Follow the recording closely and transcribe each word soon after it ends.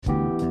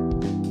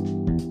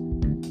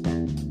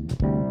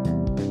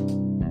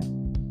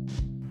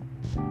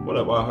What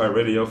up,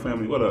 iHeartRadio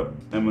family? What up,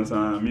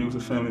 Amazon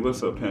Music family?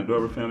 What's up,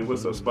 Pandora family?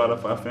 What's up,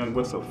 Spotify family?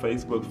 What's up,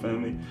 Facebook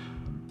family?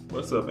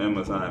 What's up,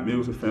 Amazon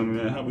Music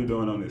family, man? How we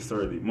doing on this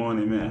Thursday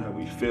morning, man? How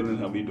we feeling?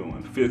 How we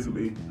doing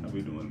physically? How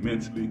we doing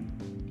mentally?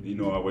 You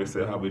know, I always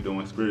say how we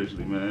doing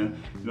spiritually,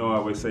 man. You know, I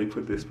always say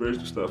put this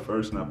spiritual stuff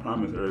first, and I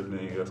promise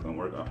everything else gonna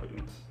work out for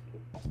you.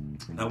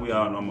 Now, we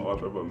all know I'm an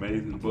author of an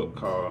amazing book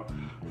called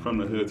From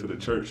the Hood to the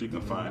Church. You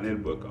can find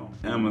that book on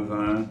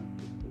Amazon.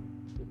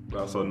 I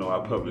also know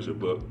I publish a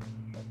book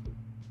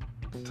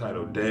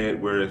titled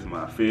Dad, Where Is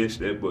My Fish?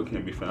 That book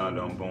can be found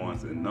on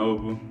Barnes &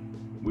 Noble.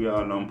 We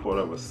all know I'm part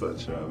of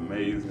such an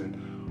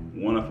amazing,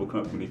 wonderful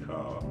company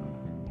called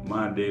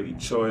My Daily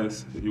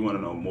Choice. If you want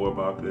to know more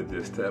about that,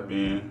 just tap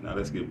in. Now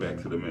let's get back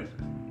to the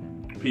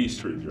mission. Peace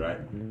Treaty, right?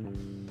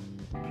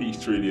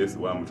 Peace Treaty is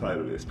what I'm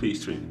entitled this,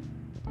 Peace Treaty.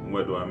 And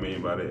what do I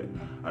mean by that?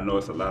 I know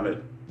it's a lot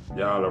of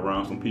y'all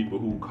around some people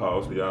who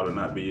cause y'all to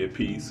not be at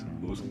peace,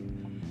 who's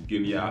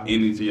getting y'all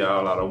energy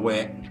all out of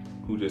whack,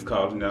 who just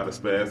causing y'all to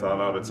spaz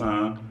all the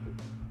time.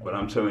 But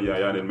I'm telling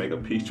y'all need to make a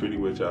peace treaty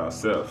with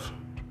y'allself.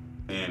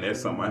 And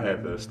that's something I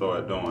had to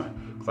start doing.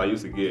 Because I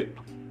used to get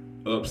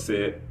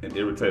upset and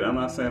irritated. I'm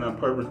not saying on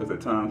purpose, because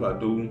at times I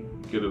do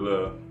get a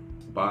little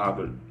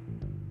bothered.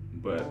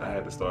 But I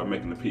had to start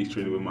making a peace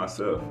treaty with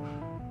myself.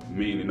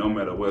 Meaning, no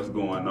matter what's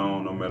going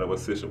on, no matter what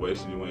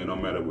situation you're in, no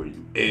matter where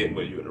you at,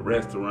 whether you're at a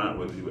restaurant,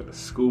 whether you're at a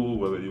school,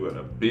 whether you're at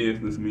a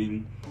business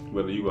meeting,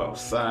 whether you're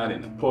outside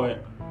in the park,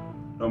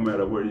 no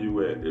matter where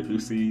you at, if you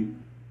see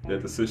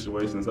that the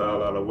situation's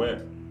all out of whack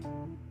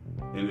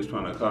and it's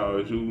trying to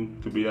cause you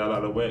to be all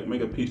out of whack,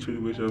 make a peace treaty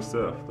with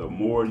yourself. The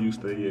more you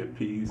stay at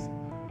peace,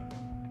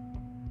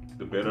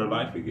 the better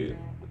life you get.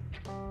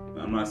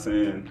 I'm not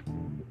saying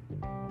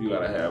you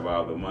gotta have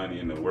all the money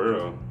in the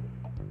world,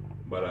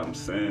 but I'm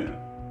saying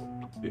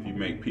if you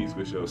make peace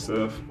with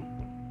yourself,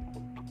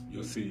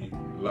 you'll see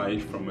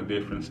life from a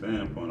different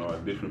standpoint or a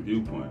different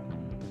viewpoint.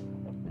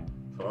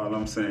 So all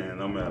I'm saying,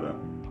 no matter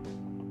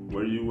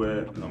where you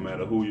at, no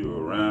matter who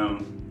you're around,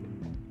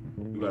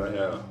 you gotta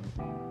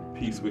have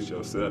peace with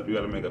yourself. You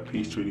gotta make a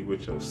peace treaty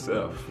with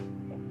yourself.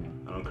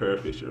 I don't care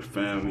if it's your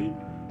family,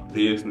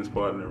 business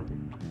partner,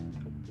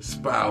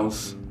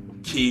 spouse,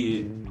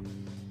 kid.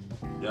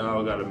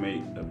 Y'all gotta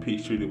make a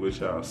peace treaty with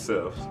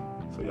yourselves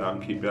so y'all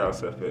can keep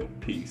yourself at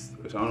peace.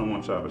 Because I don't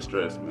want y'all to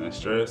stress, man.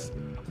 Stress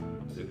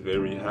is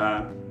very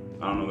high.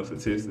 I don't know the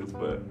statistics,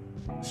 but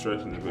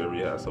stress is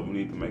very high. So we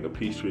need to make a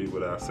peace treaty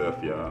with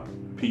ourselves, y'all.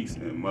 Peace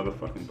and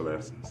motherfucking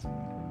blessings.